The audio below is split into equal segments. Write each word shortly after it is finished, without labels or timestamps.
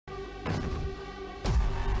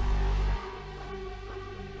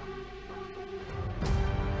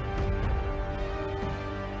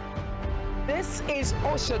This is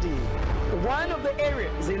Oshodi, one of the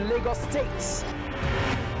areas in Lagos State.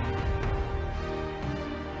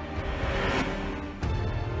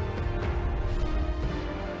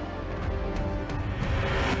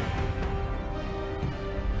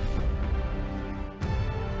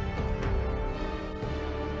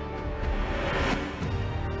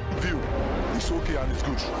 View, it's okay and it's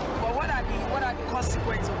good. But what are the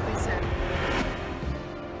consequences of this?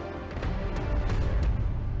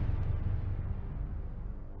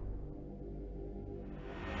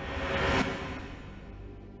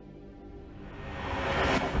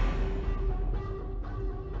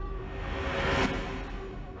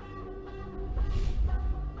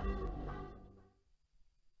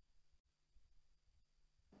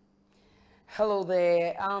 Hello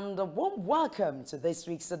there, and a warm welcome to this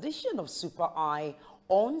week's edition of Super Eye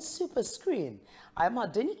on Super Screen. I'm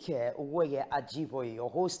Adenike, Owoeye, Ajiboye, your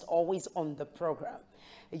host always on the program.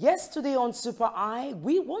 Yesterday on Super Eye,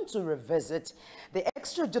 we want to revisit the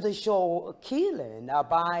extrajudicial killing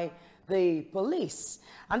by the police.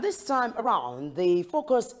 And this time around, the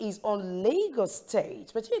focus is on Lagos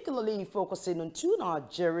State, particularly focusing on two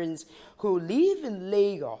Nigerians who live in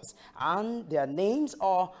Lagos, and their names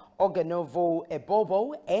are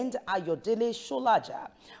Ogheneovo and Ayodele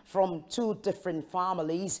from two different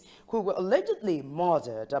families who were allegedly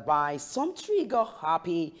murdered by some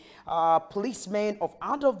trigger-happy policemen of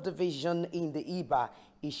Adolf Division in the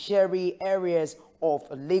Isheri areas of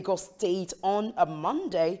Lagos State on a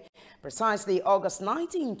Monday, precisely August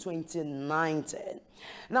 19, 2019.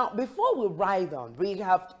 Now, before we ride on, we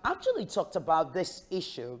have actually talked about this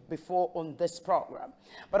issue before on this program.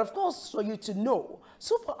 But of course, for you to know,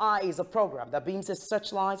 Super Eye is a program that beams a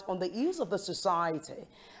searchlight on the ills of the society.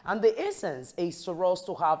 And the essence is for us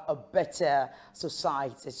to have a better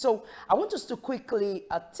society. So I want us to quickly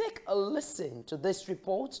take a listen to this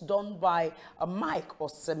report done by Mike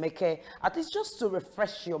Osemeke, at least just to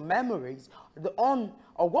refresh your memories on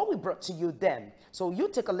what we brought to you then. So you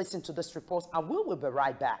take a listen to this report and we will be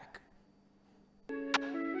right back.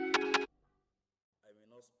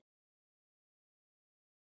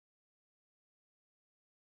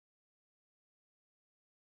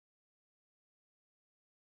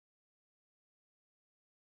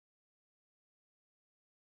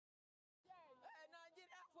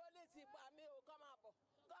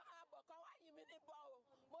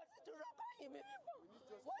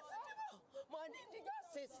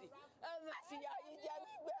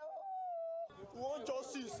 One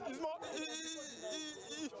justice. It's not.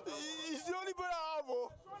 It's the only brother I have.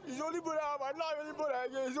 It's the only brother I have. I'm not the only brother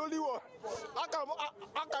again. It's the only one. How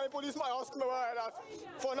can a policeman ask me like that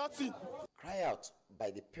for nothing? Cry out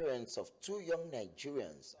by the parents of two young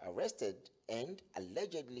Nigerians arrested and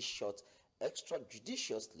allegedly shot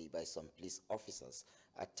extrajudiciously by some police officers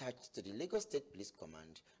attached to the Lagos State Police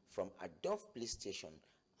Command from Adolf Police Station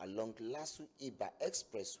along Lasu-Iba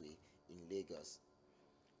Expressway in Lagos.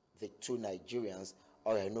 The two Nigerians,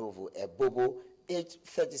 Ogheneovo, aged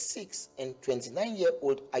 36, and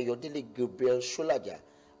 29-year-old Ayodele Gabriel Sholaja,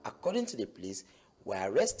 according to the police, were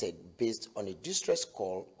arrested based on a distress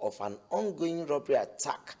call of an ongoing robbery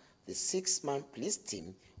attack the 6-man police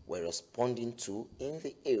team were responding to in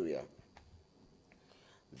the area.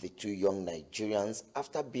 The two young Nigerians,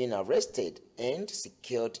 after being arrested and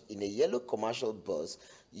secured in a yellow commercial bus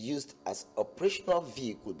used as operational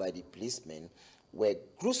vehicle by the policemen, were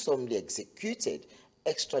gruesomely executed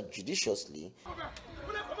extrajudiciously.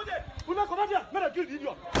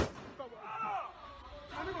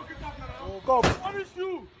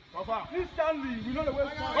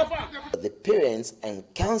 The parents and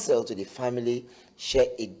counsel to the family share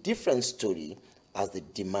a different story as they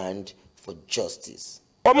demand for justice.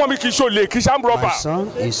 My son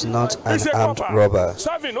is not an armed robber.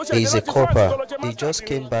 He is a copper. He just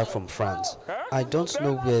came back from France. I don't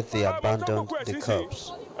know where they abandoned the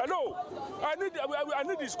corpse. I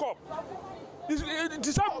need this cop.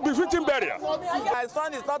 It's not befitting burial. My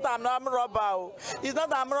son is not an armed robber. He's not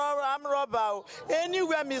an armed robber.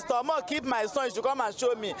 Anywhere Mr. Mo keep my son, he should come and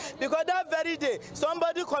show me. Because that very day,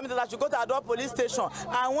 somebody committed that should go to Adolf police station.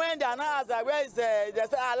 And when they are not asked where is they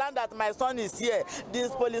say, I learned that my son is here.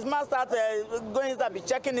 This policeman started going inside, be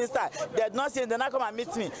checking inside. They did not see him, they not come and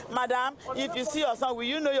meet me. Madam, if you see your son, will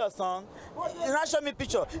you know your son? He not show me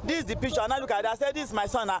picture. This is the picture. And I look at it. I said, this is my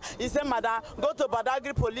son. He said, Madam, go to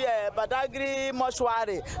Badagry police, Badagry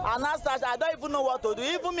mortuary, and I don't even know what to do.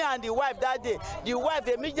 Even me and the wife that day, the wife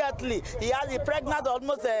immediately, he has a pregnant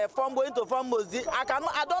almost from going to pharmacy. I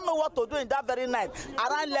don't know what to do in that very night.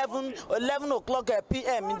 Around 11 o'clock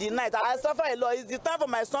p.m. in the night, I suffer a lot. It's the time for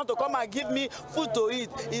my son to come and give me food to eat.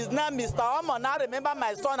 His name is Mr. Omo. Now remember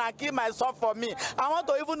my son and kill my son for me. I want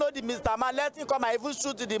to even know the Mr. Man. Let him come and even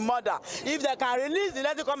shoot the mother. If they can release him,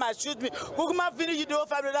 let him come and shoot me. Who come finish the whole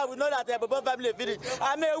family? That we know that the whole family finish.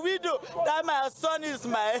 I'm a widow. That my son is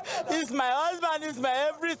my husband, is my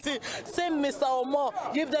everything. Same Mr.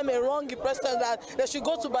 Omo give them a wrong impression that they should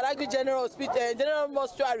go to Badagry General Hospital, General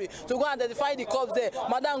Mortuary to go and identify the cops there.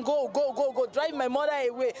 Madam, go, drive my mother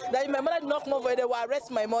away. That if my mother did not come over, they will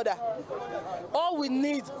arrest my mother. All we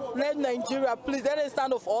need, let Nigeria, please, let them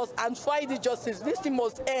stand up for us and fight the justice. This thing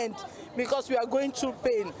must end because we are going through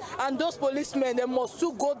pain. And those policemen, they must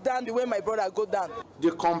too go down the way my brother go down.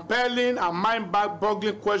 The compelling and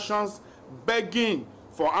mind-boggling questions begging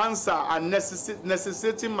for answer and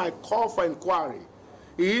necessitating my call for inquiry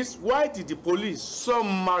is, why did the police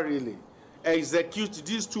summarily execute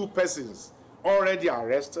these two persons already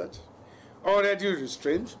arrested, already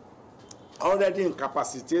restrained, already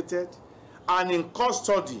incapacitated, and in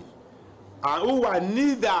custody, and who are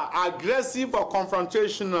neither aggressive or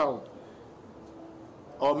confrontational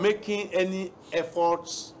or making any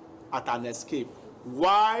efforts at an escape?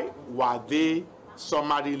 Why were they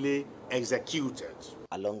summarily executed?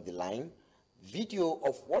 Along the line, video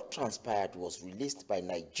of what transpired was released by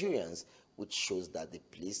Nigerians, which shows that the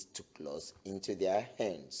police took laws into their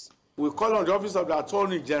hands. We call on the Office of the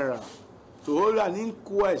Attorney General to hold an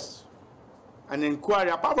inquest, an inquiry.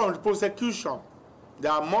 Apart from the prosecution,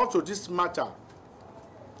 there are more to this matter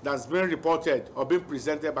that's been reported or been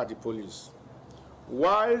presented by the police.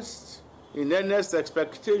 Whilst in earnest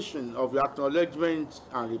expectation of your acknowledgement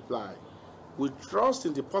and reply, we trust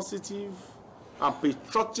in the positive and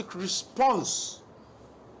patriotic response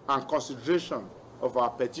and consideration of our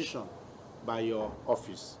petition by your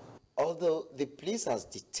office. Although the police has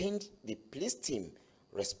detained the police team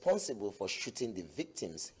responsible for shooting the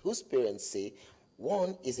victims, whose parents say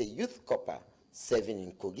one is a youth copper serving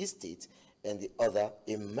in Kogi State and the other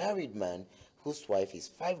a married man whose wife is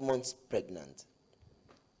 5 months pregnant.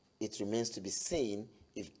 It remains to be seen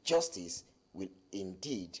if justice will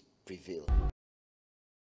indeed prevail.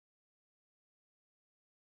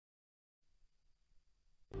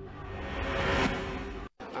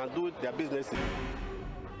 And do their business.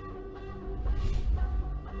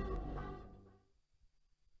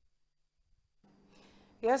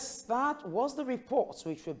 Yes, that was the report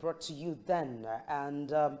which we brought to you then. And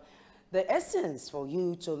the essence for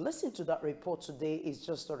you to listen to that report today is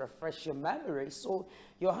just to refresh your memory so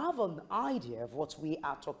you have an idea of what we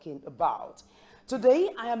are talking about. Today,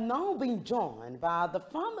 I am now being joined by the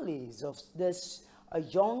families of this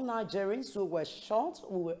young Nigerians who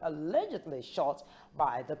were allegedly shot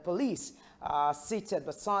by the police. Seated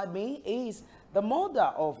beside me is the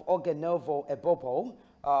mother of Ogheneovo Ebobo,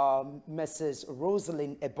 Mrs.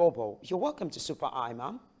 Rosalind Ebobo. You're welcome to Super I,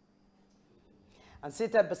 ma'am. And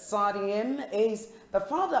seated beside him is the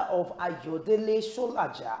father of Ayodele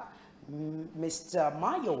Sholaja, Mr.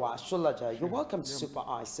 Mayowa Sholaja. You're welcome to Super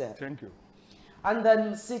I, sir. Thank you. And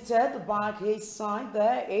then seated by his side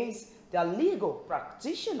there is the legal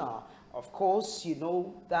practitioner. Of course, you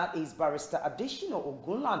know that is Barrister Adeshina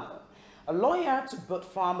Ogunlana, a lawyer to both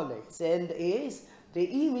families, and is the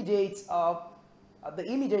immediate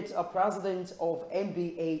president of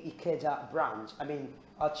MBA Ikeja branch.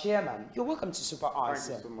 Chairman. You're welcome to Super I,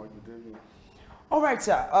 sir. Thank you so much. All right,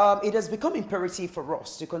 sir. It has become imperative for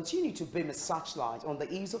us to continue to beam a searchlight on the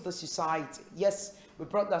ills of the society. Yes, we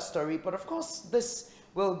brought that story, but of course, this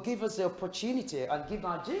will give us the opportunity and give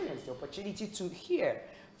Nigerians the opportunity to hear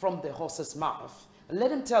from the horse's mouth.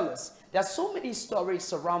 Let them tell us. There are so many stories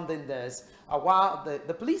surrounding this, while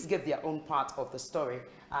the police give their own part of the story,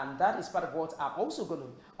 and that is part of what I'm also going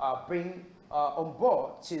to bring on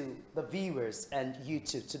board to the viewers and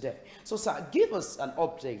YouTube today. So, sir, give us an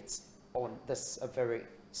update on this very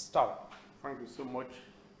story. Thank you so much.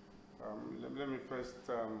 Let me first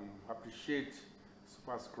appreciate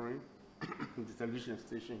Super Screen, the television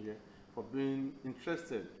station here, for being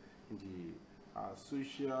interested in the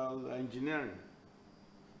social engineering.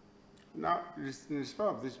 Now, in respect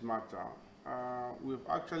of this matter, we've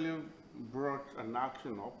actually brought an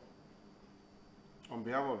action up on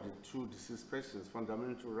behalf of the two deceased persons'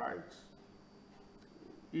 fundamental rights.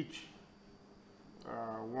 Each,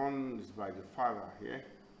 one is by the father here,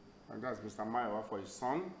 and that's Mr. Mayowa for his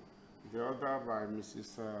son, the other by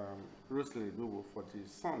Mrs. Rosalind Ebobo for the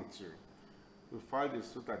son too. We filed a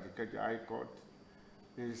suit at the High Court,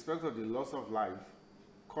 in respect of the loss of life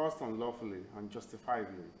caused unlawfully,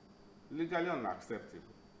 unjustifiably, legally unacceptable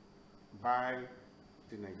by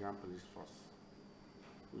the Nigerian police force.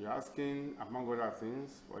 We are asking, among other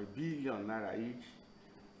things, for ₦1 billion each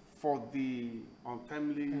for the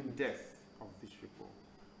untimely death of these people.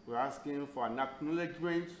 We're asking for an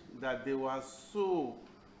acknowledgement that they were so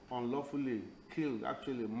unlawfully killed,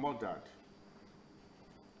 actually murdered.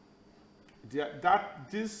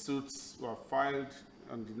 These suits were filed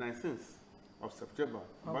on the 19th of September,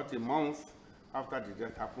 about a month after the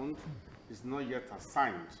death happened. It's not yet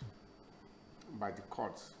assigned by the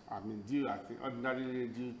courts. I mean, I think ordinarily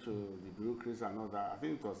due to the bureaucracy and all that. I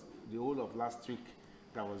think it was the whole of last week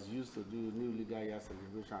that was used to do new legal year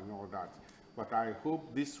celebration and all that. But I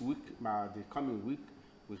hope this week, the coming week,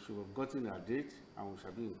 we should have gotten a date and we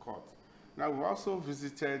shall be in court. Now, we also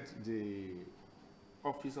visited the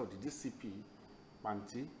office of the DCP,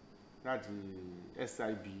 Panti, that's the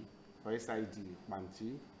SIB or SID,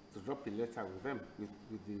 Panti, to drop a letter with them,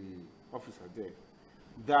 with the officer there,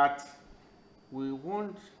 that we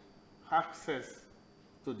want access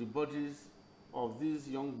to the bodies of these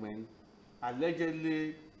young men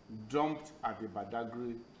allegedly dumped at the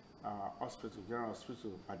Badagry Hospital, General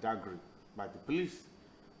Hospital, Badagry, by the police.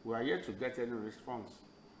 We are yet to get any response.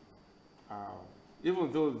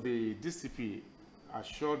 Even though the DCP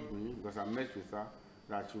assured me, because I met with her,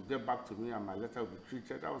 that she will get back to me and my letter will be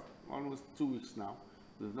treated. That was almost 2 weeks now.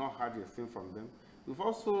 We've not heard a thing from them. We've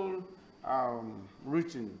also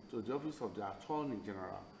written to the Office of the Attorney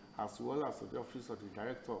General, as well as to the Office of the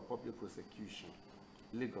Director of Public Prosecution,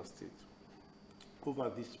 Lagos State,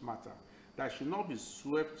 over this matter. That should not be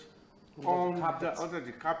swept under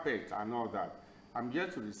the carpet and all that. I'm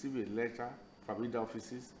yet to receive a letter from either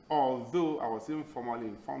offices, although I was informally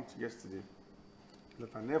informed yesterday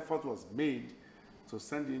that an effort was made to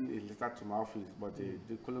send in a letter to my office, but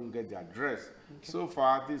they couldn't get the address. Okay. So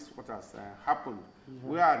far, this is what has happened.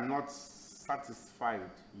 We are not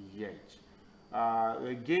satisfied yet.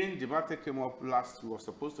 Again, the matter came up was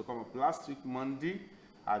supposed to come up last week, Monday,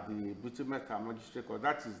 at the Butimeta Magistrate Court.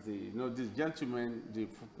 That is these gentlemen, the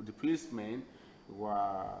policemen,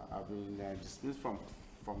 have been dismissed from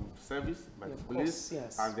service by the police,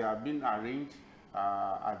 yes. And they have been arraigned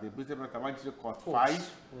at the Butimeta Magistrate Court 5.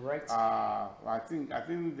 Right. I think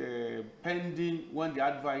the pending when the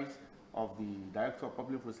advice of the Director of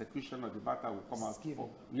Public Prosecution of the matter will come out.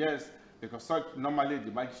 Yes, because normally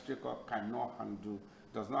the Magistrate Court cannot handle,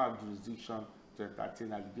 does not have jurisdiction to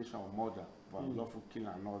entertain allegation of murder, for lawful killing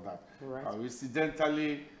and all that. Right.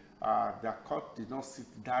 Incidentally, the court did not sit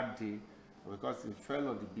that day because it fell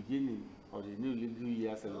on the beginning of the new legal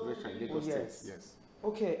year celebration in Lagos State. Yes.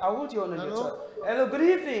 Okay, I hold you on a little. Hello, good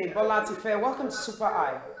evening, Bolatife. Welcome to Super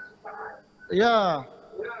Eye. Yeah.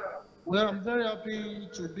 Well, I'm very happy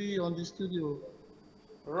to be on the studio.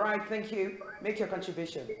 Right, thank you. Make your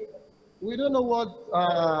contribution. We don't know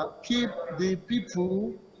what keep the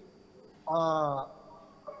people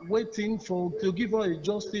waiting to give us a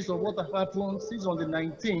justice of what happened since on the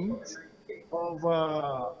 19th of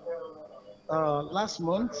last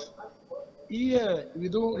month. Here, we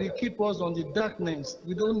keep us on the darkness.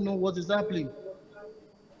 We don't know what is happening.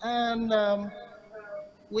 And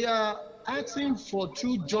we are asking for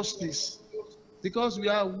true justice because we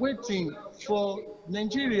are waiting for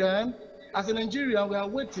Nigerian, as a Nigerian, we are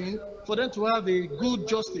waiting for them to have a good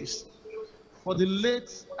justice for the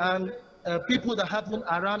late and people that happen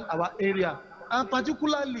around our area. And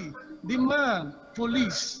particularly, the man,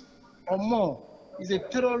 police, or more, is a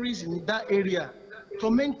terrorist in that area,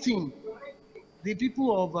 tormenting the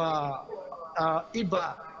people of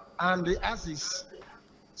Iba and the Aziz.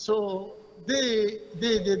 So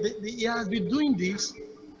he has been doing this.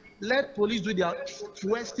 Let police do their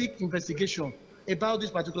futuristic investigation about this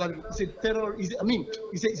particular. It's a terror. It's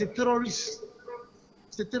a terrorist.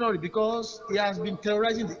 It's a terrorist because he has been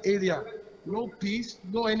terrorizing the area. No peace,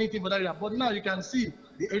 no anything for that area. But now you can see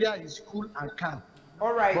the area is cool and calm.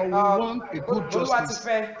 All right. But we want a good justice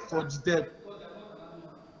for the dead.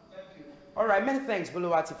 All right, many thanks,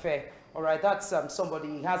 Buluwatife. All right, that's somebody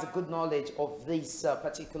who has a good knowledge of this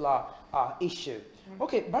particular issue.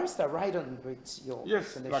 Okay, Barrister, right on with your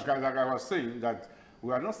solution. Like I was saying, that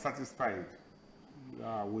we are not satisfied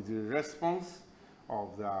with the response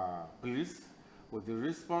of the police, with the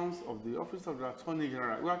response of the Office of the Attorney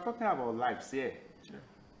General. We are talking about lives here.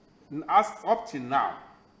 Sure. As up to now,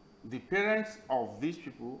 the parents of these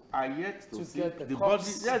people are yet to see the body.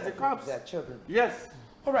 Yes, the cops. Their children. Yes.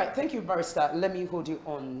 All right, thank you, Barrister. Let me hold you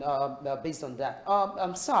on based on that.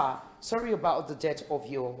 Sir, sorry about the death of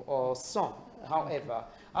your son. However,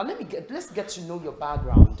 Let's get to know your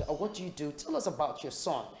background. What do you do? Tell us about your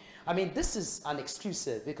son. I mean, this is an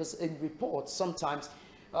exclusive because in reports, sometimes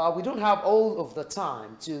we don't have all of the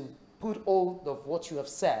time to put all of what you have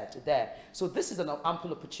said there. So this is an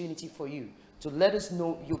ample opportunity for you to let us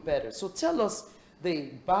know you better. So tell us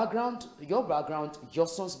the background, your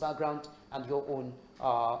son's background, and your own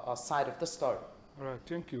side of the story. All right,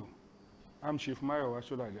 thank you. I'm Chief Mayo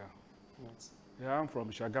Ashulaja. Yes. Yeah, I'm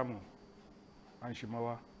from Shagamu and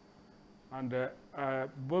Shimawa. And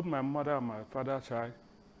both my mother and my father's side,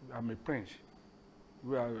 I'm a prince.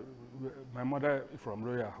 My mother is from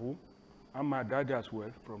Royal Home, and my dad as well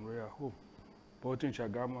from Royal Home, both in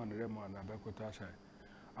Shagamu and Remo and Abekota side.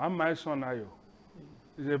 And my son Ayo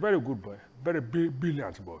is a very good boy, very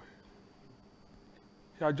brilliant boy.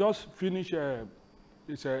 He had just finished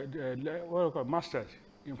his master's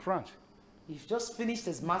in France. He's just finished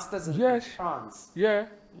his master's in France. Yeah,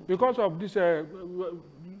 because of this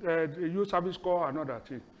youth service corps and other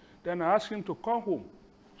things. Then I asked him to come home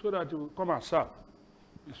so that he will come and serve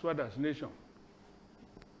his father's nation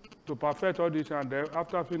to perfect all this. And then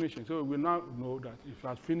after finishing, so we now know that if he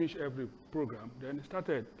has finished every program, then he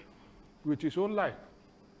started with his own life.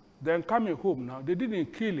 Then coming home now, they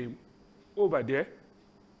didn't kill him over there.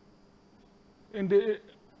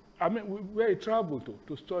 Where he traveled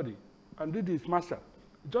to study and did his master,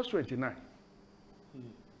 just 29.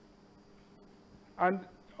 And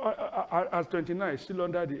at 29, still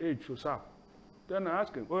under the age to serve. Then I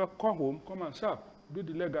asked him, well, come home, come and serve. Do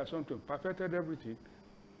the leg or something, perfected everything.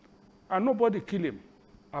 And nobody killed him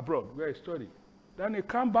abroad where he studied. Then he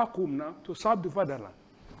came back home now to serve the fatherland.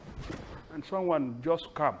 And someone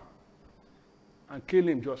just come and kill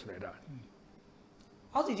him just like that.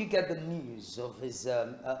 How did you get the news of his death?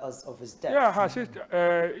 Yeah,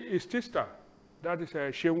 his sister, that is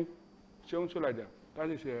Sheung Solada, that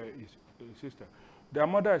is his sister. Their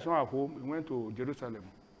mother is not at home. He went to Jerusalem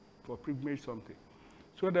for pilgrimage something.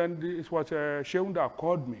 So then it was Sheung that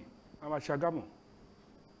called me. I'm at Shagamu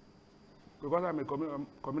because I'm a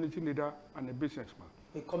community leader and a businessman.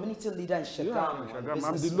 A community leader in Shagamu. Yeah, in Shagamu.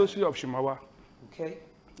 I'm the Losi of Shimawa. Okay.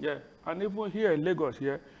 Yeah, and even here in Lagos,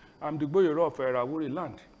 I'm the Boyero of Rawuri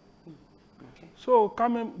land. Okay. So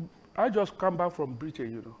I just come back from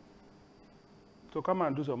Britain, to come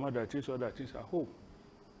and do some other things at home.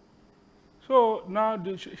 So now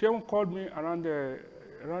she called me around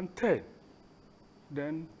 10.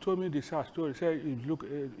 Then told me the sad story. Said, look,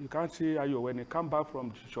 you can't see Ayo when he come back from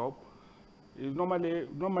the shop.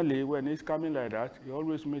 Normally when he's coming like that, you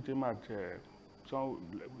always meet him at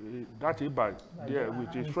that Iba there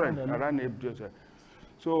with his friend around Ibjose.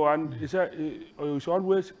 So, and he said he should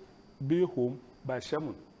always be home by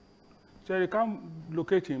 7. So he can't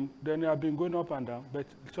locate him. Then he had been going up and down. But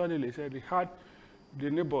suddenly he said he had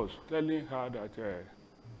the neighbors telling her that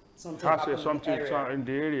something in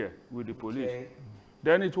the area with the police. Okay.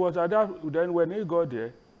 Then it was at that. Then when he got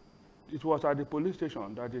there, it was at the police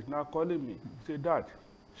station that he's now calling me. He said, "Dad,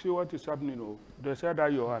 see what is happening. Oh, they said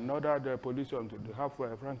that you are another the police on they have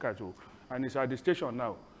Francato, and it's at the station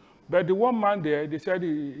now." But the one man there, they said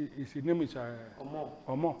his name is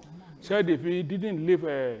Omo. Said if he didn't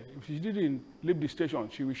leave the station,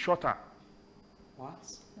 she will shot her.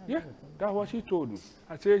 What? Yeah, that's what she told me.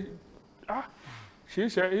 I said,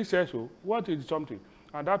 he said so. What is something?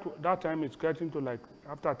 And that time it's getting to like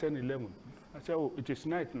after 10, 11. I said, oh, it is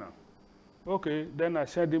night now. Okay, then I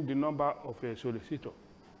sent him the number of a solicitor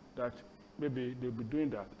that maybe they'll be doing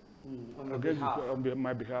that on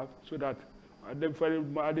my behalf, so that then very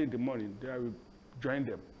early in the morning, I will join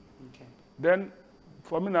them. Okay. Then,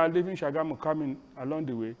 for me now, leaving Shagamu, coming along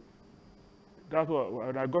the way, that's what,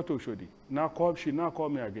 when I got to Oshodi, she now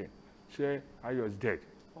called me again, say I was dead.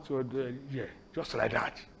 Oh. So, yeah, just like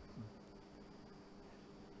that.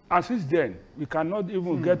 And since then, we cannot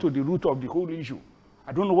even get to the root of the whole issue.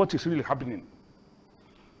 I don't know what is really happening.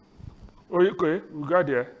 Okay, we got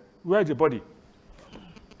there. Where is the body?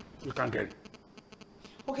 We can't get it.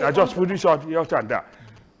 Okay, I just put it out here and there.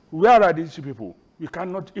 Where are these people? We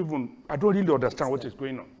cannot even, I don't really understand what is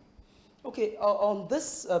going on. Okay, on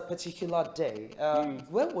this particular day,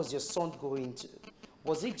 where was your son going to?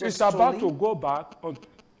 Was he just He's about to go back on,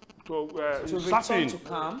 to return to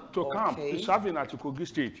camp? To camp. He's serving at Kogi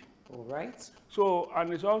State. All right. So,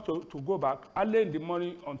 and it's also to go back early in the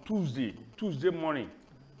morning on Tuesday morning.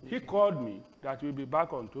 He called me that we'll be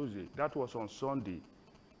back on Tuesday. That was on Sunday.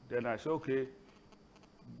 Then I said, okay,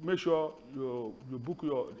 make sure you book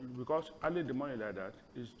your, because early in the morning like that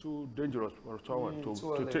is too dangerous for someone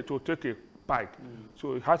to take a bike.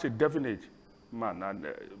 So he has a definite man, and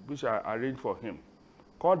which I arranged for him.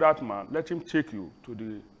 Call that man, let him take you to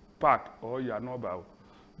the park or Yanoba,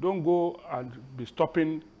 don't go and be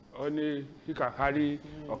stopping only he can carry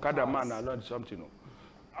Okada man along something. No.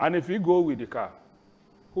 And if he go with the car,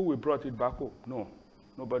 who will brought it back home? No,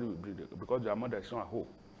 nobody will bring it because their mother is not at home.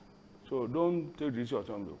 So don't take this or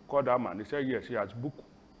something. Call that man. He said yes, he has booked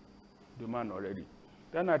the man already.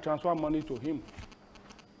 Then I transfer money to him,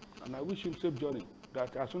 and I wish him safe journey.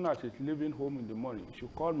 That as soon as he's leaving home in the morning, he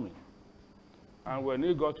should call me. And when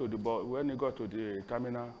he got to the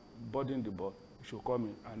terminal, boarding the bus, he should call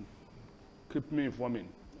me and keep me informing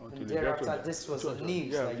until he gets to the. This was the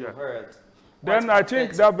news that you heard. Then I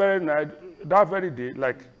think that very night, that very day,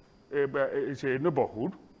 like it's a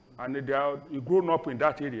neighborhood, and they are grown up in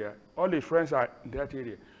that area. All his friends are in that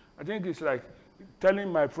area. I think it's like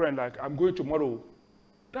telling my friend, like, I'm going tomorrow.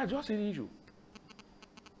 That's just an issue.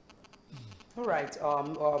 All right.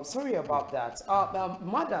 Sorry about that.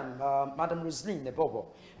 Madam Roslyn Nebobo,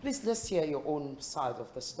 please let's hear your own side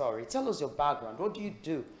of the story. Tell us your background. What do you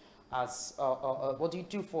do as what do you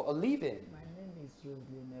do for a living? My name is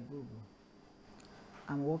Roslyn Nebobo.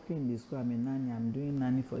 I'm working in the school. I'm a nanny. I'm doing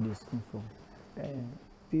nanny for the school for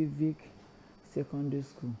Pivik Secondary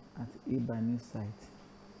School at Ibani site.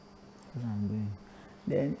 That's what I'm doing.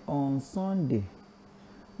 Then on Sunday,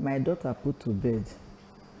 my daughter put to bed.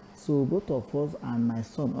 So both of us and my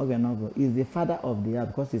son, Ogheneovo, is the father of the house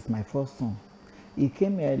because it's my first son. He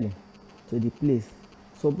came early to the place.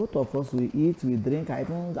 So both of us, we eat, we drink. I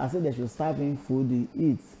said they should serve him food, he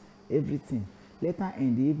eats, everything. Later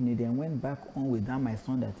in the evening, they went back home without my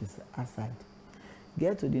son that is outside.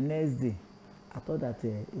 Get to the next day, I thought that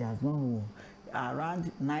he has gone home.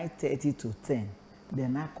 Around 9:30 to 10, they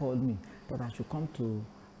now called me that I should come to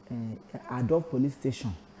Ayodele police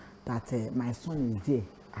station, that my son is there.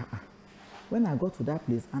 When I got to that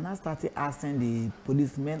place, and I started asking the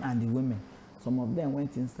policemen and the women. Some of them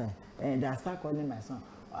went inside, and they started calling my son.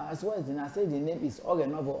 As well as I said, the name is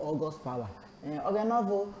Ogheneovo or God's Power.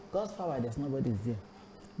 Ogheneovo, God's Power, there's nobody there.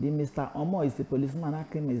 The Mr. Omo is the policeman. I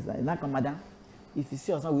came, is like, madam, if you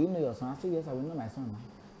see your son, will you know your son? I said, yes, I will know my son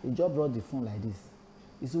now. He just brought the phone like this.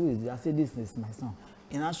 He said, who is this? I said, this is my son.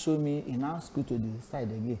 He now showed me, he now screwed to the side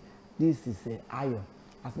again. This is Ayo.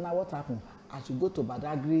 I said, now what happened? I should go to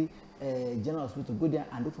Badagry General Hospital, go there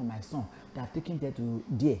and look for my son. They are taking there to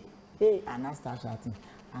there. Hey, and I start shouting.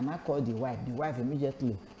 And I called the wife. The wife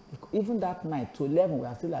immediately. Even that night, to 11, we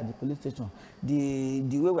are still at the police station.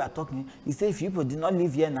 The way we are talking, he said, if you people did not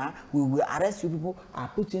live here now, we will arrest you people and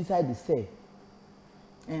put you inside the cell.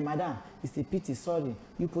 And madam, it's a pity, sorry.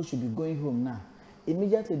 You people should be going home now.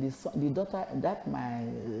 Immediately, the daughter, that my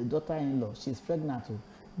daughter-in-law, she's pregnant. So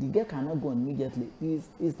the girl cannot go immediately. He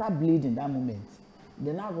start bleeding that moment.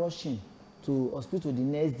 They now rush him to hospital the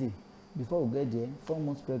next day. Before we get there, 4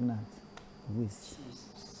 months pregnant. Waste.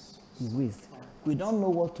 Waste. We don't know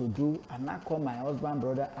what to do. And now call my husband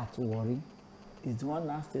brother at Worry. He's the one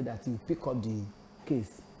now said that he pick up the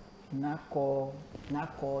case. Now call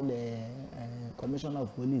the commissioner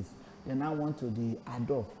of police. They now went to the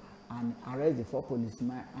Adolf and arrest the 4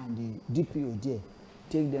 policemen and the DPO there.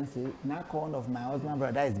 Take them, say, now call one of my husband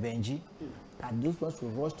brother is Benji. And those ones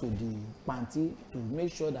should rush to the panty to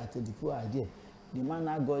make sure that the people are there. The man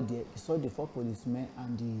now got there, he saw the 4 policemen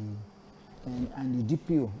and the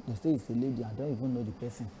DPO. They say it's a lady, I don't even know the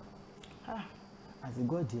person. As he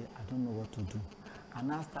got there, I don't know what to do.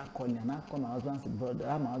 And I start calling, and I call my husband's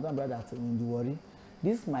brother, that's in the Worry.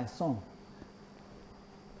 This is my son.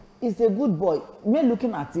 He's a good boy. Me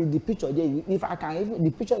looking at the picture there, if I can, even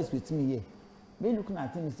the picture is with me here. Me looking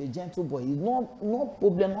at him, he's a gentle boy. He's no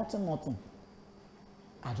problem, nothing.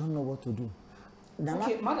 I don't know what to do.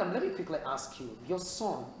 Okay, madam, let me quickly ask you. Your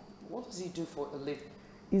son, what does he do for a living?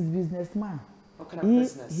 He's businessman. What kind of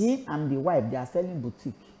business? He and the wife, they are selling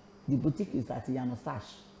boutique. The boutique is at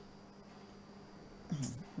Yanosash. Oh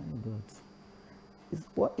God.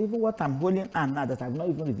 Even what I'm holding on now that I've not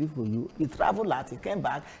even reviewed for you, he traveled out, he came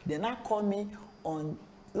back. They now call me on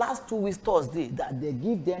last 2 weeks Thursday that they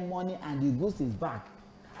give them money and the goods is back.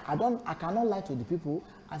 I cannot lie to the people.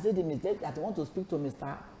 I said the mistake that I want to speak to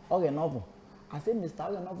Mr. Ogheneovo. I said, Mr.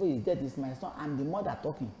 Ogheneovo is dead, it's my son, I'm the mother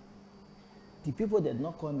talking. The people did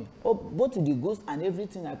not call me. Oh, both the goods and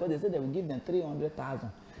everything I got, they said they will give them 300,000.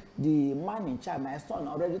 The man in charge, my son,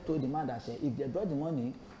 already told the man that if they brought the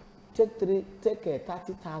money, take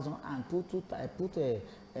 30,000 and put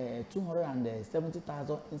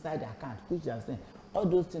 270,000 inside the account, which they are saying, all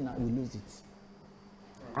those things I will lose it.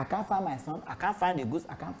 I can't find my son, I can't find the goods,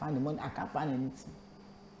 I can't find the money, I can't find anything.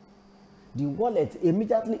 The wallet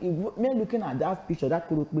immediately, me looking at that picture, that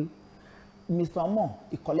could be Mr. Mo,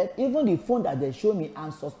 he collect even the phone that they show me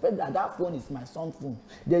and suspect that that phone is my son's phone.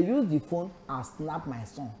 They use the phone and snap my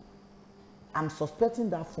son. I'm suspecting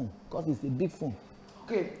that phone because it's a big phone.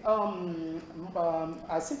 Okay,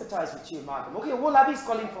 I sympathize with you, madam. Okay, Owolabi is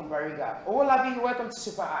calling from Bariga. Owolabi, welcome to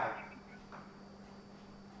Super Eye.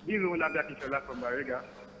 This is Owolabi Akishola from Bariga.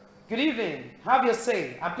 Good evening. Have your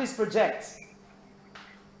say, and please project.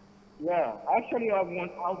 Yeah, actually, I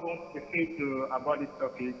want to say about this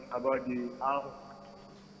topic, about how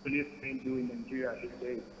policemen do in Nigeria these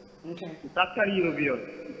days. Okay. It's actually obvious.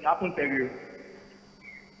 It happens everywhere.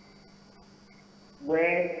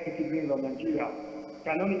 Where citizens of Nigeria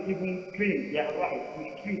cannot even claim their rights in the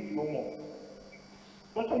streets no more.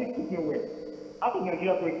 Especially put nowhere. Out of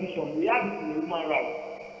Nigeria politicians, we have this human rights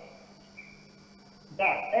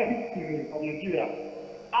that every citizen of Nigeria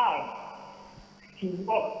has to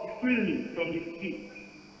walk freely from the street.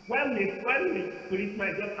 When the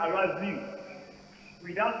policeman just harass you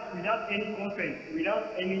without any consent, without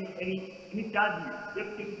any charges,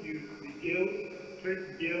 just take you to the jail, straight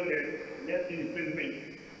to jail, and let you imprisonment.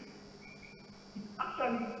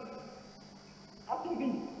 Actually,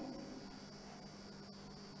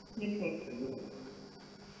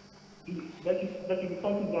 there should be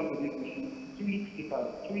something done to this issue.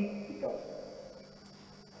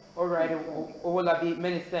 All right, Owolabi,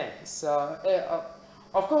 many thanks.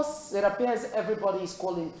 Of course, it appears everybody is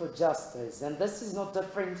calling for justice, and this is not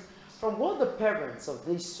different from what the parents of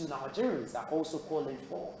these two Nigerians are also calling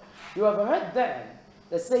for. You have heard them.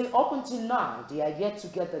 They say up until now, they are yet to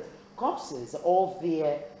get the corpses of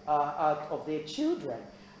their children,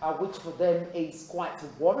 which for them is quite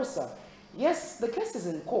worrisome. Yes, the case is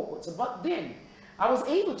in court, but then I was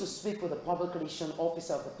able to speak with the public relations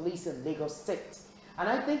officer of the police in Lagos State, and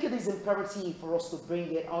I think it is imperative for us to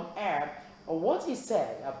bring it on air on what he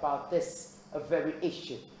said about this very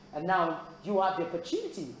issue. And now you have the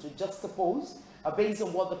opportunity to juxtapose based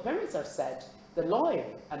on what the parents have said, the lawyer,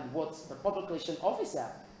 and what the public relations officer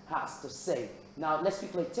has to say. Now let's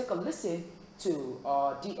quickly take a listen to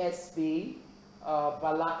DSP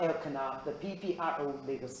Bala Elkanah, the PPRO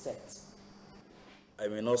Lagos State. I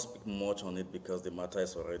may not speak much on it because the matter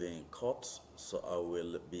is already in court, so I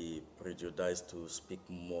will be prejudiced to speak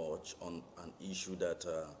much on an issue that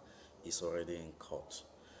is already in court.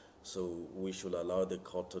 So we should allow the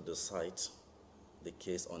court to decide the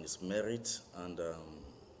case on its merit and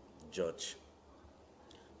judge.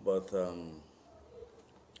 But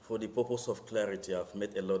for the purpose of clarity, I've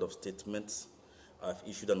made a lot of statements. I've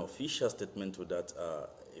issued an official statement to that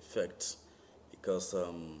effect because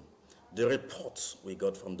the report we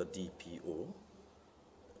got from the DPO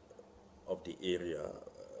of the area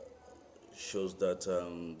shows that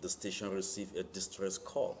the station received a distress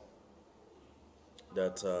call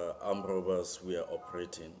that armed robbers were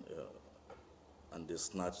operating and they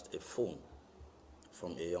snatched a phone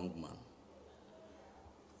from a young man.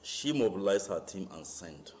 She mobilized her team and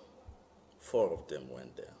sent. 4 of them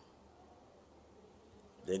went there.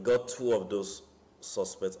 They got 2 of those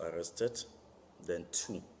suspects arrested, then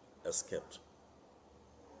 2 escaped.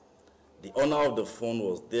 The owner of the phone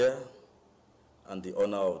was there, and the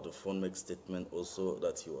owner of the phone makes statement also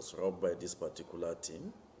that he was robbed by this particular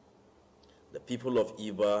team. The people of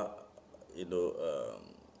Iba,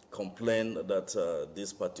 complained that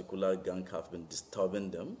this particular gang have been disturbing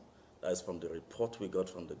them. That is from the report we got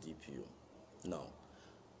from the DPO. Now,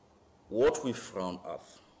 what we frown at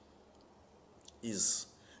is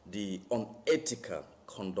the unethical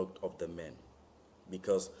conduct of the men,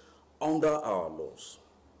 because under our laws,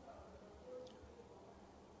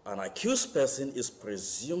 an accused person is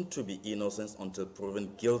presumed to be innocent until proven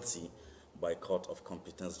guilty by court of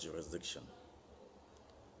competence jurisdiction.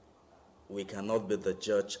 We cannot be the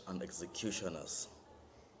judge and executioners.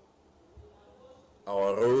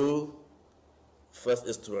 Our role first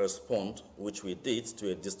is to respond, which we did,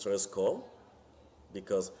 to a distress call,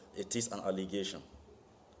 because it is an allegation,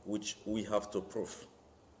 which we have to prove.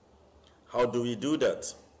 How do we do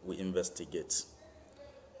that? We investigate,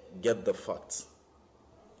 get the facts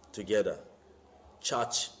together,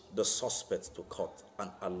 charge the suspects to court,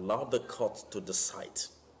 and allow the court to decide.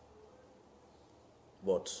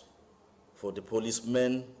 But for the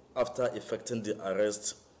policemen, after effecting the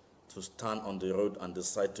arrest, to stand on the road and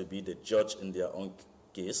decide to be the judge in their own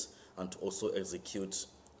case and to also execute,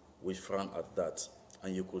 we frown at that.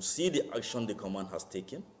 And you could see the action the command has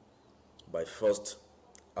taken by first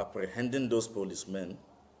apprehending those policemen,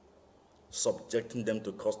 subjecting them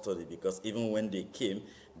to custody, because even when they came,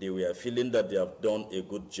 they were feeling that they have done a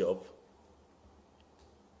good job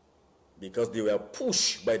because they were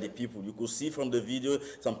pushed by the people. You could see from the video,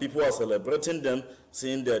 some people are celebrating them,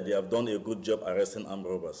 saying that they have done a good job arresting armed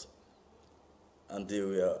robbers. And they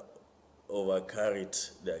were overcarried,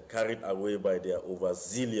 they are carried away by their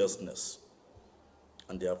overzealousness.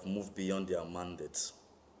 and they have moved beyond their mandates.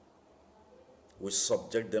 We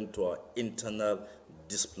subject them to our internal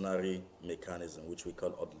disciplinary mechanism, which we call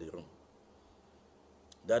Ayodele room.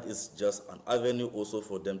 That is just an avenue also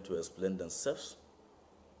for them to explain themselves.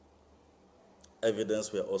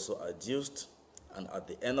 Evidence were also adduced, and at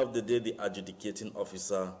the end of the day, the adjudicating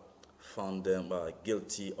officer found them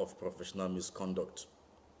guilty of professional misconduct.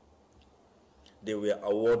 They were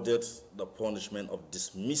awarded the punishment of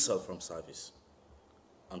dismissal from service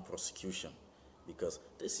and prosecution, because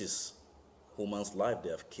this is human's life. They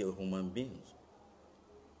have killed human beings.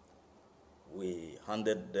 We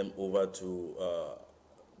handed them over to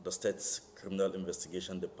the State's Criminal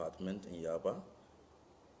Investigation Department in Yaba,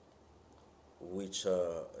 which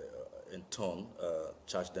in turn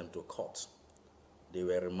charged them to court. They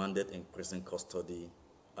were remanded in prison custody,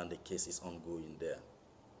 and the case is ongoing there.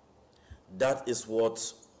 That is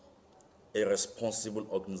what a responsible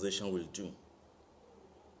organization will do.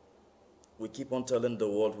 We keep on telling the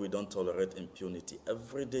world we don't tolerate impunity.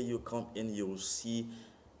 Every day you come in, you will see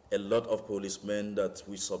a lot of policemen that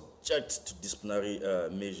we subject to disciplinary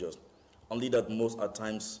measures. Only that most at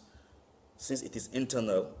times, since it is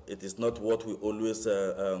internal, it is not what we always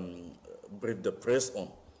brief the press on,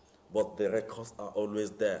 but the records are always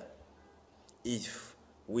there. If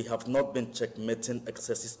we have not been checkmating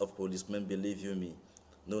excesses of policemen, believe you me,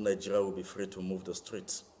 no Nigeria will be free to move the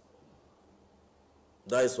streets.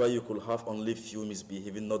 That is why you could have only few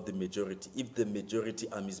misbehaving, not the majority. If the majority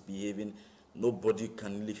are misbehaving, nobody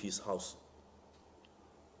can leave his house,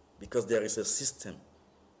 because there is a system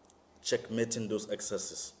checkmating those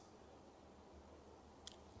excesses.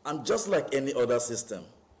 And just like any other system,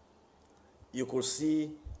 you could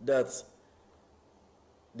see that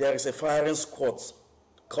there is a firing squad.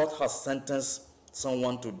 Court has sentenced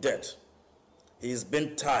someone to death. He is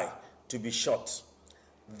being tied to be shot.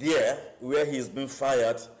 There, where he is being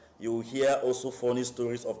fired, you will hear also funny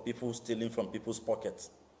stories of people stealing from people's pockets.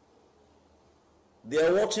 They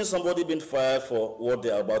are watching somebody being fired for what they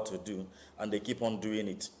are about to do, and they keep on doing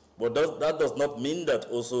it. But that does not mean that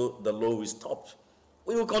also the law will stop.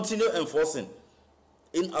 We will continue enforcing.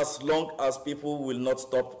 In as long as people will not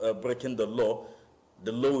stop breaking the law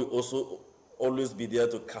will also always be there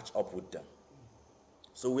to catch up with them.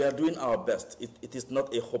 So we are doing our best. It is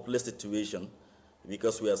not a hopeless situation,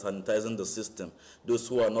 because we are sanitizing the system. Those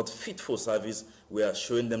who are not fit for service, we are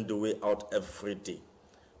showing them the way out every day.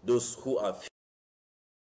 Those who are fit.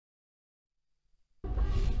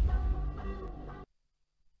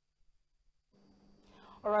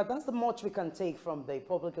 All right, that's the much we can take from the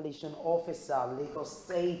public relation officer, Lagos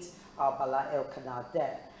State, Bala Elkanah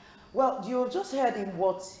there. Well, you just heard in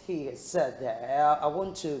what he said there. I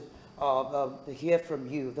want to hear from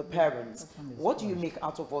you, the parents. What do you make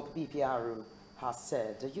out of what the BPRO has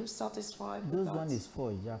said? Are you satisfied with that? Those one is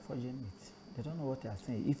forged. They are forging it. They don't know what they are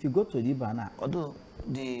saying. If you go to the Iba, although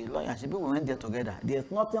the lawyers, people went there together, there's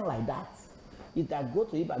nothing like that. If I go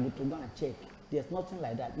to Iba to go and check, there's nothing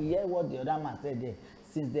like that. You hear what the other man said there.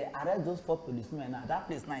 Since they arrest those 4 policemen now, that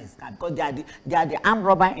place now is calm, because they are the armed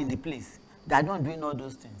robber in the place. They are not doing all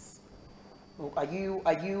those things. Are you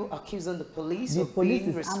accusing the police of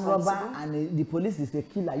being responsible? The police is armed robber, and the police is a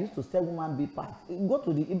killer. Used to sell woman be part. Go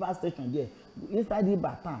to the Iba station there, inside the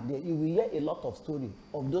Iba town there, you will hear a lot of story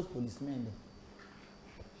of those policemen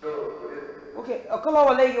there. Okay,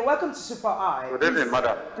 Okolawale, you're welcome to Super Eye. Good evening,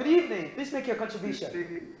 madam. Good evening. Please make your contribution. You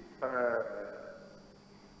see,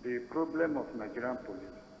 the problem of Nigerian police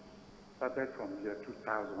started from year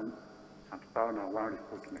 2000 and 2001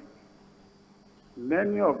 recruitment.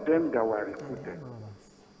 Many of them that were recruited,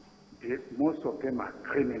 most of them are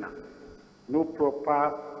criminal. No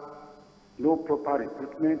proper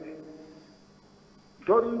recruitment.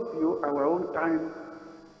 During our own time,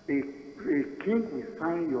 a king will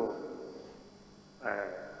sign your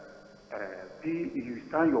you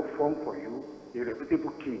sign your form for you, a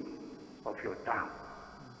reputable king of your town.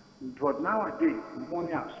 But nowadays,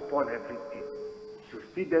 money has spoiled everything. You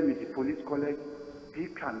see them in the police college, be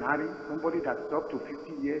canary, somebody that is up to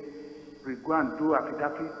 50 years, will go and do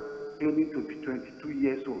affidavit, aiming to be 22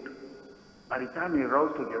 years old. By the time he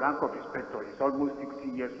rose to the rank of inspector, he's almost 60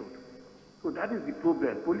 years old. So that is the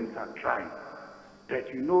problem. Police are trying.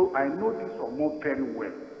 But you know, I know this Omo very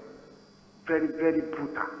well. Very, very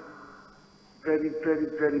brutal. Very, very,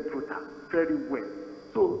 very brutal. Very well.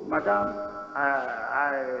 So, madam, I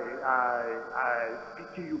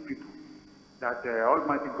pity you people that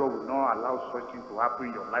Almighty God will not allow such things to happen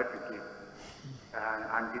in your life again.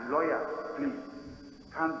 And the lawyers, please,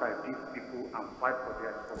 stand by these people and fight for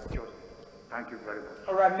their justice. Thank you very much.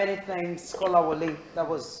 All right, many thanks, Kolawole. That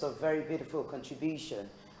was a very beautiful contribution.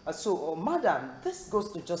 Madam, this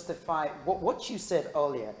goes to justify what you said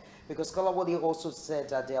earlier, because Kolawole also said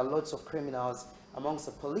that there are lots of criminals amongst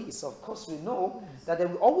the police. Of course, we know that there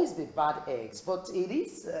will always be bad eggs, but it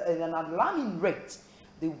is an alarming rate,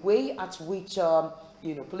 the way at which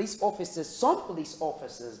police officers, some police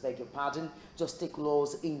officers, beg your pardon, just take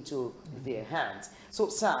laws into their hands. So,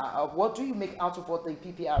 sir, what do you make out of what the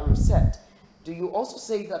PPRO said? Do you also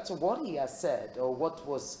say that what he has said, or what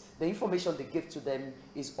was the information they give to them,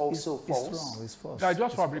 is also false? It's wrong, it's false. They are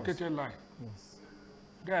just fabricated lies. Yes.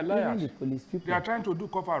 They are liars. Even the police people, they are trying to do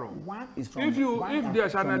cover up. If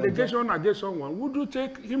there's an from allegation against someone, would you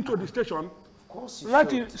take him to the station? Of course you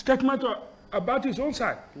write should. a statement about his own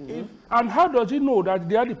side. And how does he know that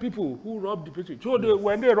they are the people who robbed the people? So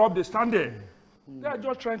when they rob, they stand there. They are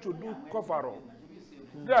just trying to do cover up.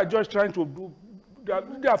 They are just trying to do.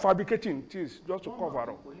 They are fabricating things just to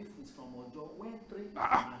cover up.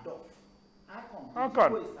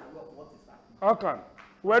 How can?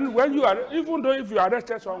 When you are, even though if you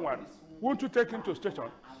arrested someone, won't you take him to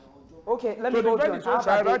station? Okay, let me go on.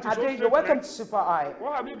 Ade, you're welcome to Super Eye.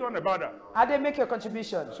 What have you done about that? Ade, make your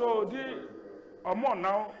contribution. So the amount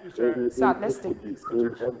now is Sir, let's take this.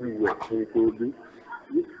 Everywhere.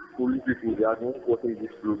 Police people, they are not causing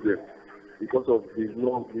this problem because of the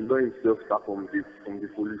law itself start from the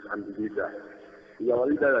police and the leader. We are a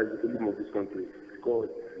leader that is the problem of this country because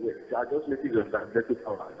they are just making us that veto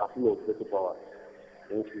power, that full of veto power.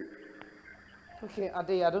 Thank you. Okay,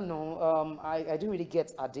 Ade, I don't know. I didn't really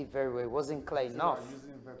get Ade very well. It wasn't clear enough. They are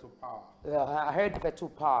using veto power. I heard veto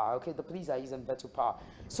power. Okay, the police are using veto power.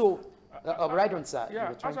 So, right on, sir.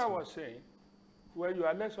 Yeah, as I was saying, when you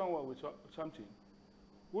alert someone with something,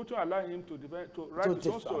 would you allow him to write his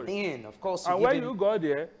own story? Of course. And when you go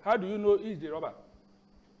there, how do you know he's the robber?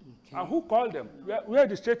 Okay. And who called them? Where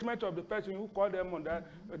the statement of the person who called them on that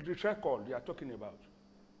record they are talking about?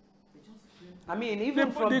 I mean, even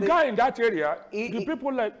the guy in that area, the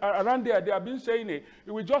people around there, they have been saying it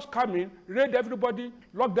will just come in, raid everybody,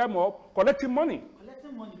 lock them up, collecting money.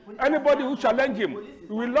 Anybody who challenge him,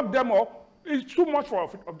 we will lock them up. It's too much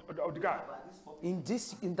of the guy. In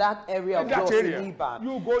that area in that area,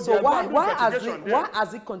 you go so there, why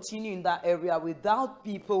has it continued in that area without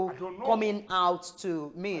people coming out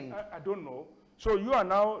to mean? I don't know. So you are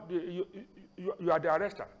now you are the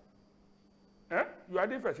arrester. Eh? You are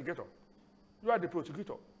the investigator. You are the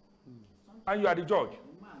prosecutor. And you are the judge.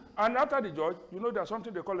 And after the judge, you know there's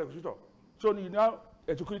something they call executor. So you now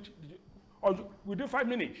execute within 5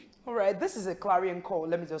 minutes. All right, this is a clarion call.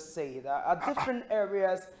 Let me just say that at different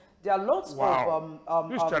areas, there are lots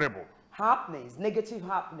of terrible. happenings, negative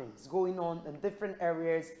happenings going on in different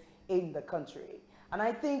areas in the country. And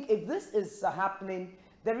I think if this is happening,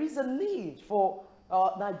 there is a need for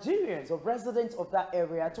Nigerians or residents of that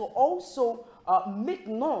area to also make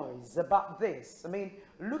noise about this. I mean,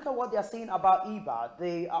 look at what they are saying about Iba.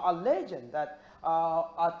 They are alleging that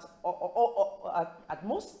at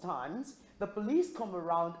most times, the police come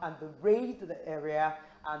around and they raid the area,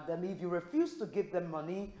 and then if you refuse to give them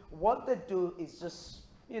money, what they do is just,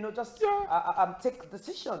 take a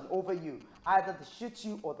decision over you. Either they shoot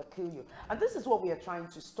you or they kill you. And this is what we are trying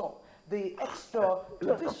to stop. The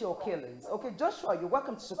extrajudicial killings. Okay, Joshua, you're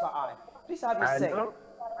welcome to Super Eye. Please have your say.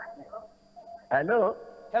 Hello.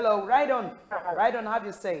 Hello, right on. Right on, have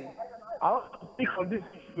your say. I want to speak on this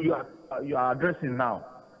issue you are addressing now.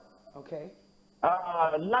 Okay.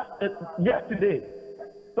 Yesterday,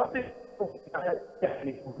 something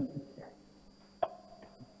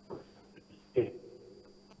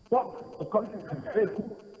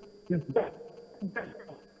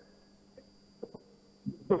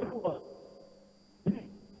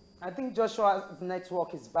I think Joshua's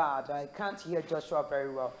network is bad. I can't hear Joshua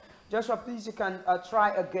very well. Joshua, please, you can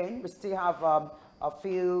try again. We still have a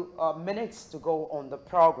few minutes to go on the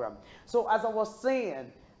program. So as I was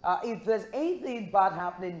saying, if there's anything bad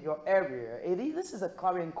happening in your area, this is a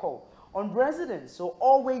clarion call on residents. So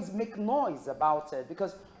always make noise about it,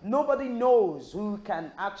 because nobody knows who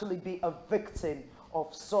can actually be a victim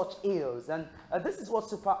of such ills. And this is what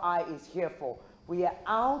Super Eye is here for. We are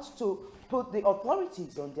out to put the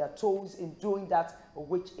authorities on their toes in doing that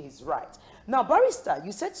which is right. Now, Barrister,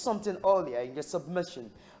 you said something earlier in your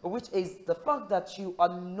submission, which is the fact that you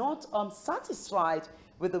are not satisfied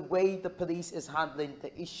with the way the police is handling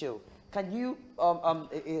the issue. Can you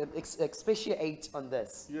expatiate on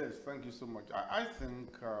this? Yes, thank you so much. I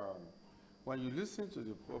think when you listen to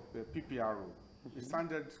the PPRO, it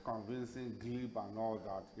sounded convincing, glib and all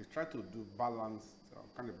that. They tried to do balanced,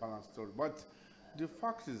 kind of balanced story. But the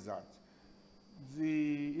fact is that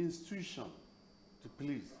the institution, the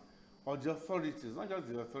police, or the authorities, not just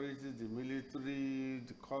the authorities, the military,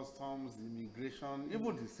 the customs, the immigration,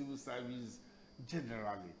 even the civil service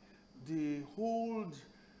generally, they hold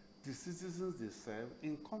the citizens they serve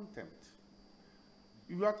in contempt.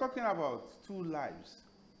 You are talking about 2 lives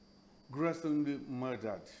gruesomely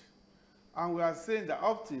murdered. And we are saying that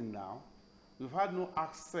up till now, we've had no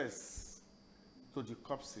access to the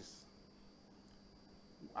corpses.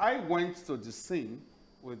 I went to the scene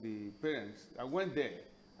with the parents. I went there,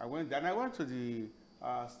 and I went to the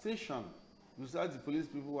station. You saw the police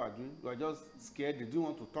people were doing. They were just scared. They didn't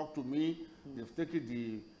want to talk to me. They've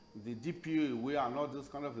taken the DPO away and all those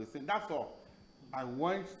kind of things. That's all. I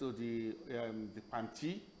went to the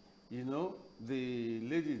pantry. You know, the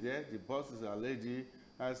lady there, the boss is a lady.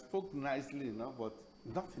 I spoke nicely, you know, but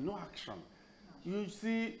nothing, no action. You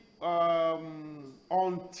see,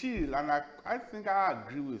 until, and I think I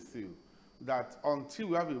agree with you, that until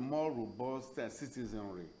we have a more robust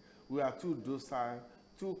citizenry, we are too docile,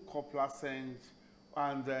 too complacent,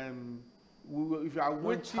 and if you are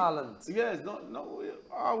waiting, talent. Yes, no,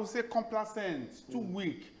 I would say complacent, too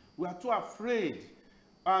weak. We are too afraid,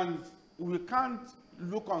 and we can't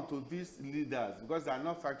look onto these leaders because they are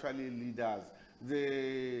not actually leaders.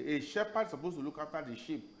 A shepherd is supposed to look after the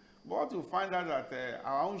sheep. But you find out that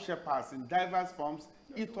our own shepherds in diverse forms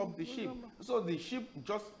eat up the sheep. So the sheep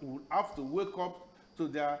just will have to wake up to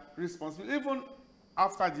their responsibility, even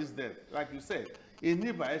after this death, like you said, in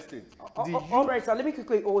nearby estate. All right, so let me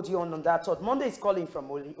quickly hold you on that thought. Monday is calling from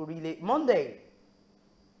Orile.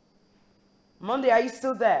 Monday, are you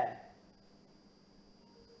still there?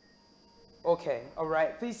 Okay, all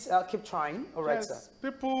right. Please keep trying. All right, yes,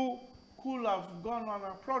 sir. People could have gone on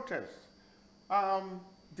a protest.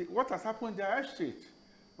 What has happened in their estate?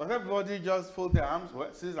 But everybody just fold their arms.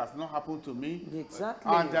 Well, since that's not happened to me.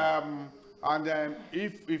 Exactly. And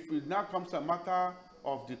if it now comes to a matter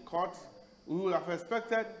of the court, we would have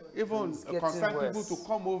expected even concerned people to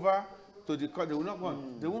come over to the court. They will not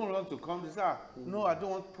want. They won't want to come. They say, no, I don't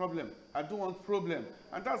want problem. I don't want problem.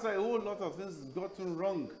 And that's why a whole lot of things has gotten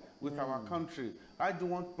wrong with our country. I don't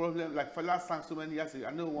want problem. Like Fela sang so many years ago,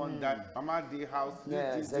 I don't want that. I'm at the house.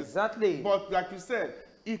 Yes, exactly. But like you said,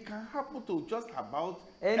 it can happen to just about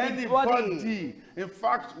anybody. In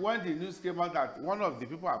fact, when the news came out that one of the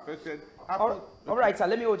people affected happened. All right, sir,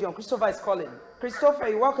 let me hold you on. Christopher is calling. Christopher,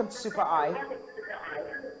 you're welcome to Super Eye.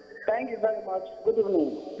 Thank you very much. Good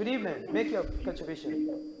evening. Good evening. Make your contribution.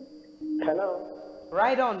 Hello.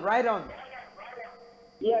 Right on, right on.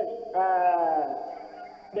 Yes,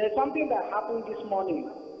 there's something that happened this morning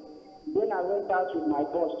when I went out with my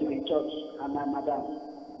boss to the church and my madam.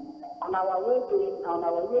 On our way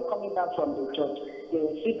coming back from the church, there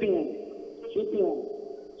was CPN.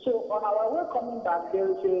 So on our way coming back, there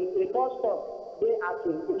is a bus stop there at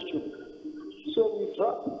the issue. So we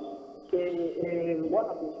dropped one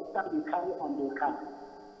of the systems we carry on the car,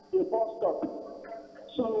 the bus stop.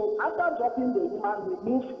 So after dropping the woman, we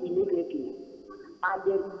moved immediately. And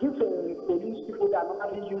there is different police people that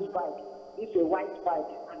normally use bike. It's a white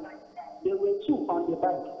bike. There were 2 on the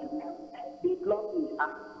bike. They blocked me.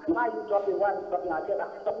 Why you dropping? Why you dropping? I said,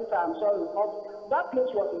 I'm sorry. That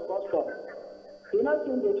place was a bus stop. You know,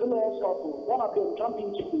 since they follow us up, one of them jumped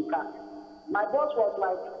into the car. My boss was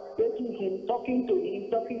like taking him, talking to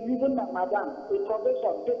him, even my madam, the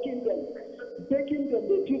professor, taking them. They took,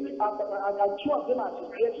 and 2 of them are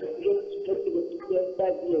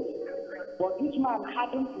years. But this man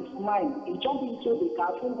hadn't his mind. He jumped into the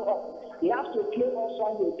car, full up. He has to claim us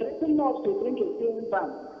somewhere, threatening us to bring a saving van.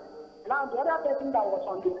 Now, the other person that was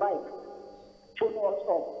on the bike followed us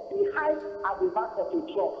up. He hid at the back of the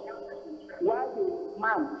truck. While the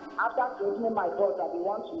man, after threatening my boss that he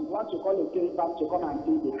wants to call a saving van to come and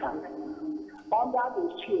take the car, under the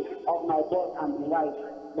fear of my boss and the wife,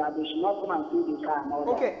 that they should not come and take the car and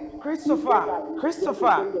all okay, that. Christopher.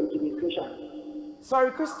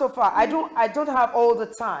 Sorry, Christopher, I don't have all the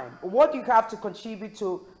time. What do you have to contribute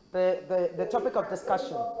to the topic of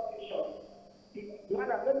discussion?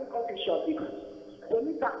 Madam, let me cut it short because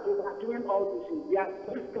police are overdoing all this. Their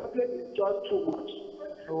problem is just too much.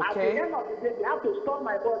 Okay. At the end of the day, they have to stop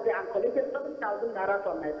my boss there and collect 7,000 naira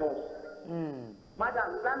from my boss.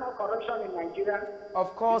 Madam, is that not corruption in Nigeria?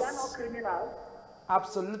 Of course. Is that not criminal?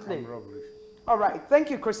 Absolutely. All right. Thank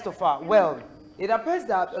you, Christopher. Well, it appears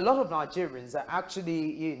that a lot of Nigerians are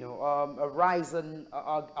actually, rising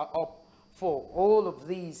up for all of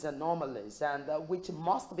these anomalies, and which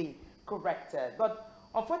must be corrected. But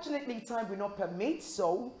unfortunately, time will not permit,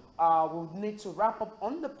 so we'll need to wrap up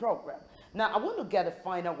on the program. Now, I want to get a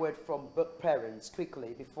final word from both parents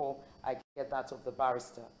quickly before I get that of the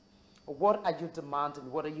barrister. What are you demanding?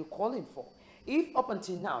 What are you calling for? If up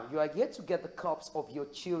until now you are yet to get the cups of your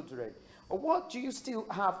children, what do you still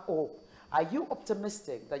have hope? Are you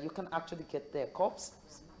optimistic that you can actually get their cups?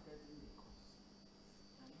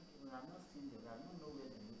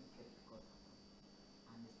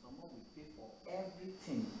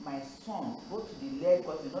 Everything, my son, go to the leg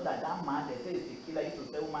because you know that man, they say is the killer, used to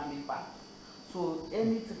say woman be part. So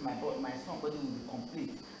anything my son body will be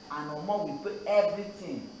complete. And no more we pay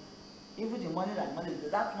everything. Even the money that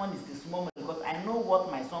one is the small money because I know what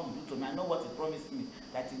my son will do to me. I know what he promised me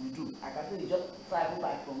that he will do. I can tell you just travel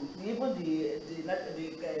back from even the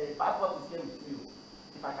passport is here with you.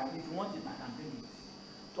 If you want it, I can bring it.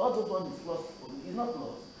 So all those ones is lost for me. It's not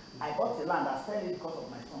lost. I bought the land, I sell it because of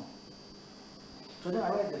my son. So then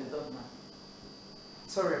I read the result now.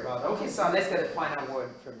 Sorry about that. Okay, so let's get a final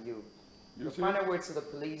word from you. The final word to the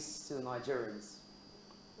police, to the Nigerians.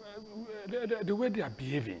 The way they are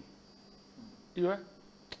behaving,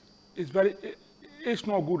 it's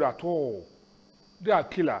not good at all. They are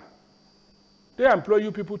killer. They employ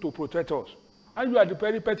you people to protect us. And you are the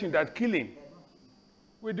very person that killing.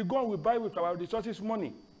 With the gun we buy with our resources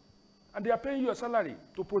money. And they are paying you a salary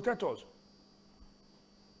to protect us.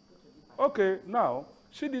 Okay, now,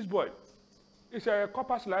 see this boy. He's a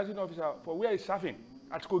copper liaison officer for where he's serving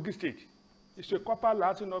at Kogi State. He's a copper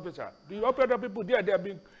liaison officer. The operator people there, they have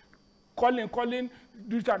been calling,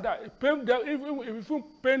 this and that. If you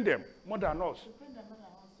pay them more than us.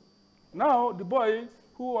 Now, the boy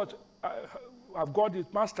who was, have got his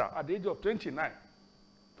master at the age of 29,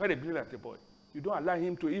 very brilliant boy. You don't allow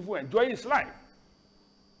him to even enjoy his life.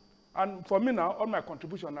 And for me now, all my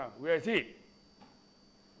contribution now, where is he?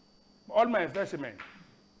 All my investment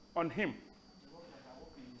on him.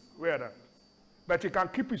 Where that? But he can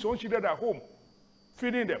keep his own children at home,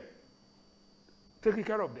 feeding them, taking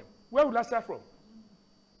care of them. Where will I start from?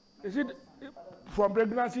 Is it from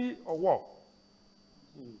pregnancy or what?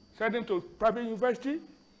 Send him to private university?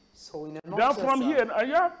 So in a nutshell, from here,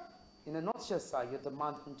 in a nutshell, sir, you're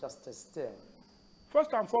demanding justice still.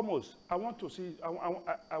 First and foremost, I want to see,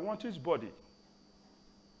 I want his body.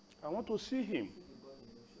 I want to see him.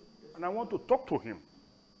 And I want to talk to him.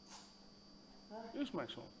 He's my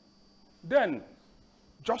son. Then,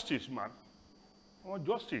 justice, man. I want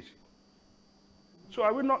justice. So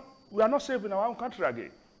we are not safe in our own country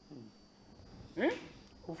again.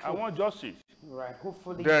 I want justice. Right.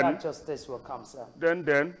 Hopefully that justice will come, sir.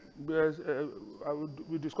 Then,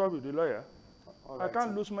 we discuss with the lawyer. Right, I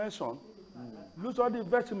can't lose my son. Lose all the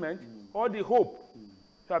investment, all the hope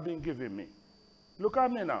you have been giving me. Look at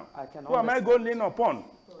me now. Who am I going in upon?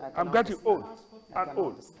 I'm getting old and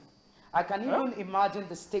old. I can even imagine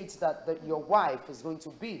the state that your wife is going to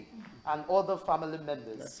be and other family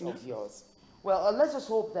members of yours. Well, let's just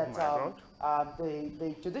hope that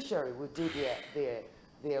the judiciary will do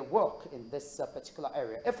their work in this particular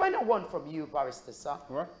area. A final one from you, Barrister, sir,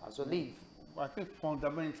 as we leave. I think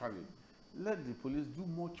fundamentally, let the police do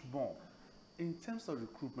much more in terms of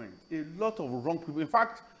recruitment. A lot of wrong people. In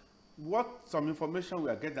fact, some information we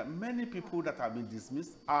are getting, that many people that have been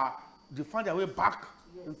dismissed they find their way back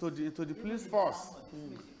into the police force.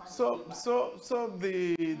 So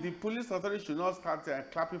the police authority should not start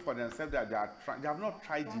clapping for themselves that they have not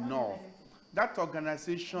tried enough. That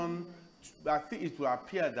organization, I think it will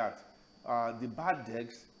appear that the bad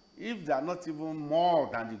eggs, if they are not even more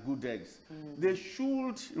than the good eggs, they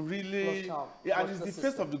should really, and it's the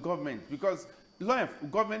face of the government, because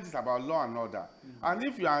government is about law and order. And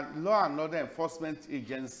if you are law and order enforcement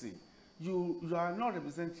agency, you are not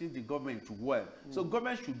representing the government well. So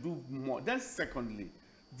government should do more. Then secondly,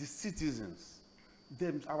 the citizens,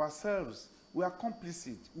 ourselves, we are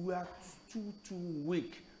complicit. We are too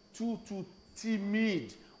weak, too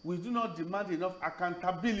timid. We do not demand enough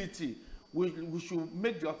accountability. We should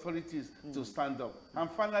make the authorities to stand up. And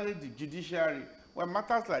finally, the judiciary. When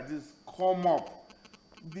matters like this come up,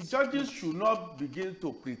 the judges should not begin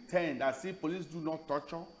to pretend as if police do not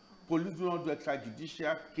torture, police do not do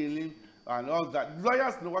extrajudicial killing, and all that.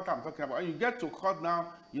 Lawyers know what I'm talking about. And you get to court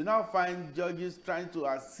now, you now find judges trying to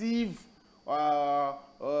as if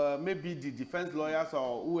maybe the defense lawyers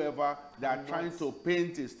or whoever, they are trying to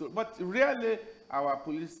paint a story. But really, our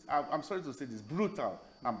police, I'm sorry to say this, brutal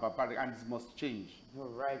and barbaric, and it must change. All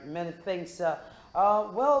right, many thanks.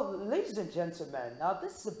 Well, ladies and gentlemen, now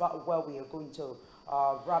this is about where we are going to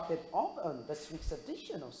wrap it up on this week's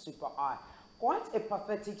edition of Super Eye. Quite a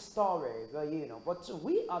pathetic story, but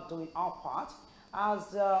we are doing our part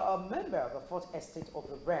as a member of the Fourth Estate of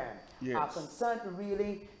the Realm. Are concerned,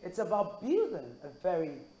 really, it's about building a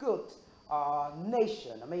very good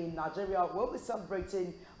nation. I mean, Nigeria will be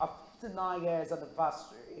celebrating a 59 years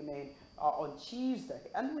anniversary. I mean, on Tuesday,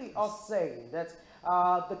 and we are saying that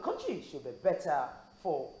the country should be better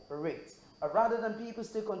for it. Rather than people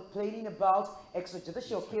still complaining about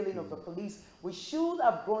extrajudicial killing of the police, we should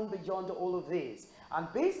have gone beyond all of this. And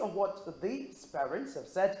based on what these parents have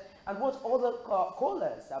said and what other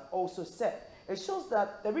callers have also said, it shows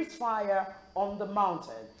that there is fire on the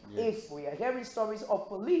mountain. Yes. If we are hearing stories of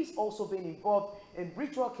police also being involved in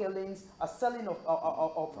ritual killings, selling of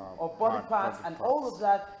body parts and all of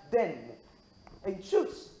that, then in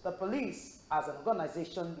truth, the police as an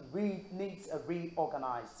organization needs a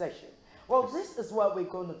reorganization. Well, this is where we're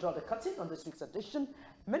going to draw the curtain on this week's edition.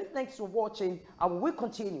 Many thanks for watching, and we will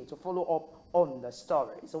continue to follow up on the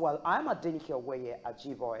stories. Well, I'm Adenike Owoeye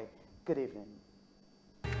Ajiboye. Good evening.